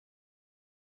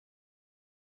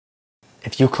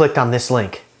if you clicked on this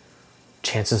link,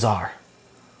 chances are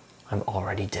I'm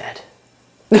already dead.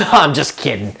 I'm just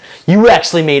kidding. You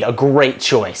actually made a great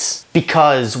choice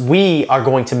because we are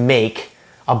going to make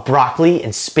a broccoli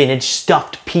and spinach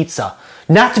stuffed pizza.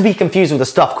 Not to be confused with a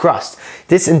stuffed crust.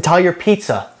 This entire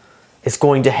pizza is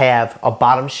going to have a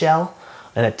bottom shell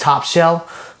and a top shell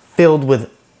filled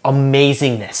with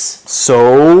amazingness.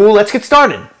 So let's get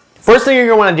started. First thing you're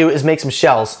gonna wanna do is make some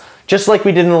shells, just like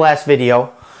we did in the last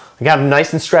video. I got them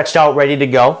nice and stretched out, ready to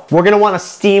go. We're gonna wanna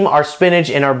steam our spinach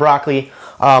and our broccoli.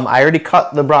 I already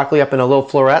cut the broccoli up into little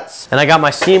florets, and I got my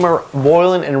steamer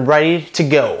boiling and ready to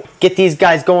go. Get these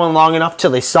guys going long enough till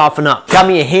they soften up. Got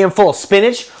me a handful of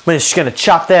spinach. I'm just gonna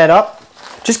chop that up.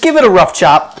 Just give it a rough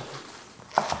chop.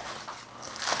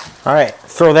 All right,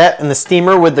 throw that in the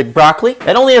steamer with the broccoli.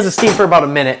 It only has to steam for about a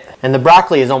minute, and the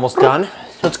broccoli is almost done,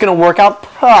 so it's gonna work out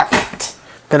perfect.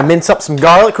 Gonna mince up some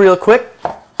garlic real quick.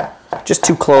 Just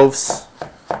 2 cloves.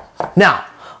 Now,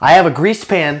 I have a greased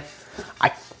pan.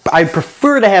 I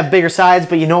prefer to have bigger sides,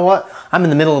 but you know what? I'm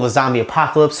in the middle of a zombie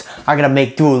apocalypse. I gotta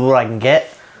make do with what I can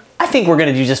get. I think we're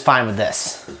gonna do just fine with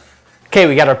this. Okay,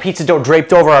 we got our pizza dough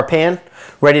draped over our pan,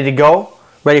 ready to go.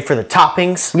 Ready for the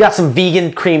toppings. We got some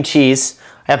vegan cream cheese.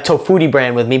 I have Tofutti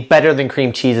brand with me, better than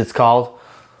cream cheese it's called.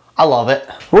 I love it.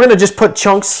 We're gonna just put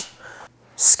chunks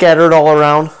scattered all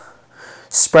around.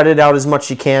 Spread it out as much as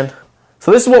you can.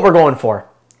 So this is what we're going for.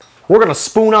 We're gonna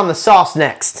spoon on the sauce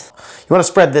next. You wanna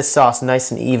spread this sauce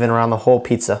nice and even around the whole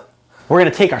pizza. We're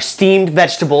gonna take our steamed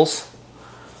vegetables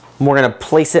and we're gonna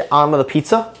place it onto the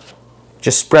pizza.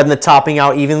 Just spreading the topping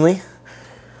out evenly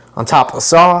on top of the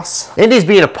sauce. Indy's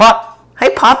being a pup. Hey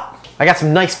pup. I got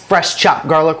some nice fresh chopped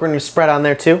garlic we're gonna spread on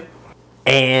there too.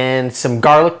 And some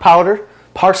garlic powder,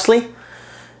 parsley,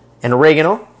 and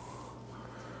oregano.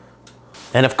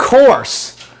 And of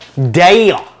course,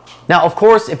 Daiya. Now of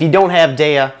course, if you don't have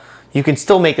Daiya, you can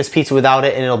still make this pizza without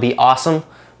it and it'll be awesome,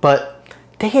 but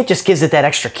Daiya just gives it that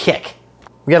extra kick.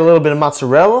 We got a little bit of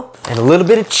mozzarella and a little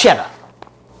bit of cheddar.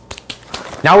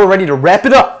 Now we're ready to wrap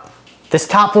it up. This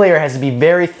top layer has to be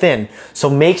very thin, so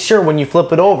make sure when you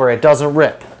flip it over, it doesn't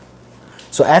rip.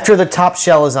 So after the top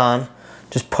shell is on,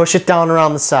 just push it down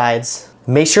around the sides.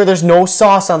 Make sure there's no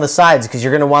sauce on the sides because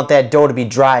you're gonna want that dough to be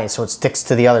dry so it sticks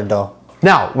to the other dough.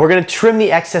 Now, we're gonna trim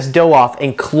the excess dough off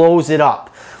and close it up.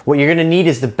 What you're gonna need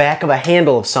is the back of a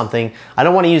handle of something. I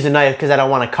don't wanna use a knife because I don't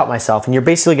wanna cut myself. And you're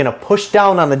basically gonna push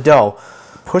down on the dough,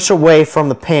 push away from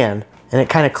the pan, and it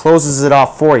kind of closes it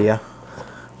off for you.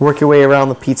 Work your way around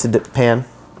the pizza pan.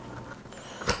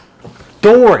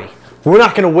 Don't worry, we're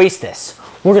not gonna waste this.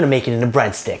 We're gonna make it into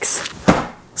breadsticks.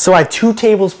 So I have 2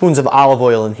 tablespoons of olive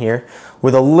oil in here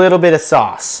with a little bit of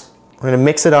sauce. We're gonna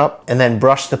mix it up and then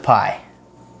brush the pie.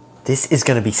 This is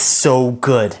gonna be so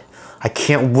good. I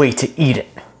can't wait to eat it.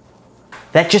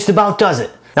 That just about does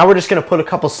it. Now we're just gonna put a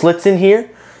couple slits in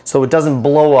here so it doesn't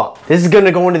blow up. This is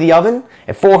gonna go into the oven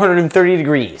at 430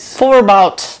 degrees for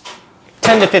about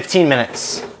 10 to 15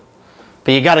 minutes.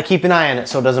 But you gotta keep an eye on it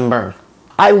so it doesn't burn.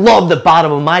 I love the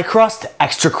bottom of my crust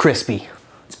extra crispy.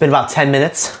 It's been about 10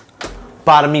 minutes.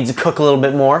 Bottom needs to cook a little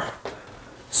bit more.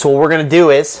 So what we're gonna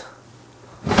do is,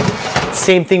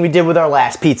 same thing we did with our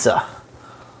last pizza.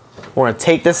 We're gonna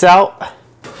take this out,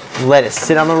 let it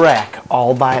sit on the rack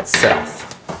all by itself.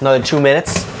 Another 2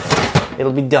 minutes,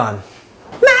 it'll be done.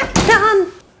 Not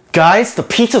done! Guys, the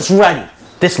pizza's ready.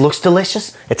 This looks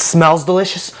delicious, it smells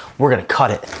delicious. We're gonna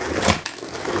cut it.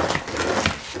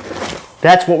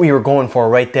 That's what we were going for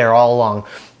right there all along.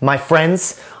 My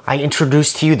friends, I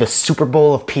introduced to you the Super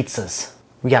Bowl of pizzas.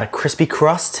 We got a crispy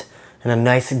crust and a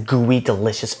nice gooey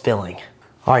delicious filling.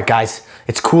 All right guys,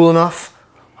 it's cool enough.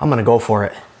 I'm gonna go for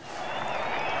it.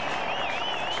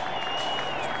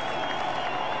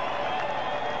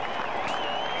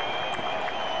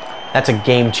 That's a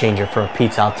game changer for a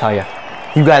pizza, I'll tell you.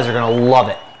 You guys are gonna love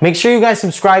it. Make sure you guys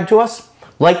subscribe to us,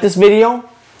 like this video,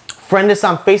 friend us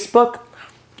on Facebook,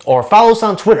 or follow us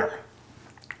on Twitter.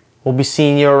 We'll be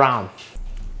seeing you around.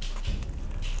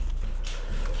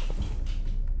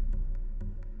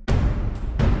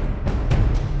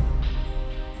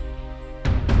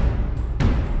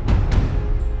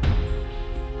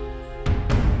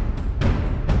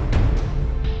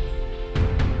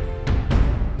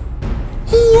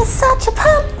 He is such a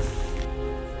pup.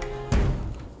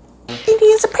 And he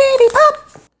is a pretty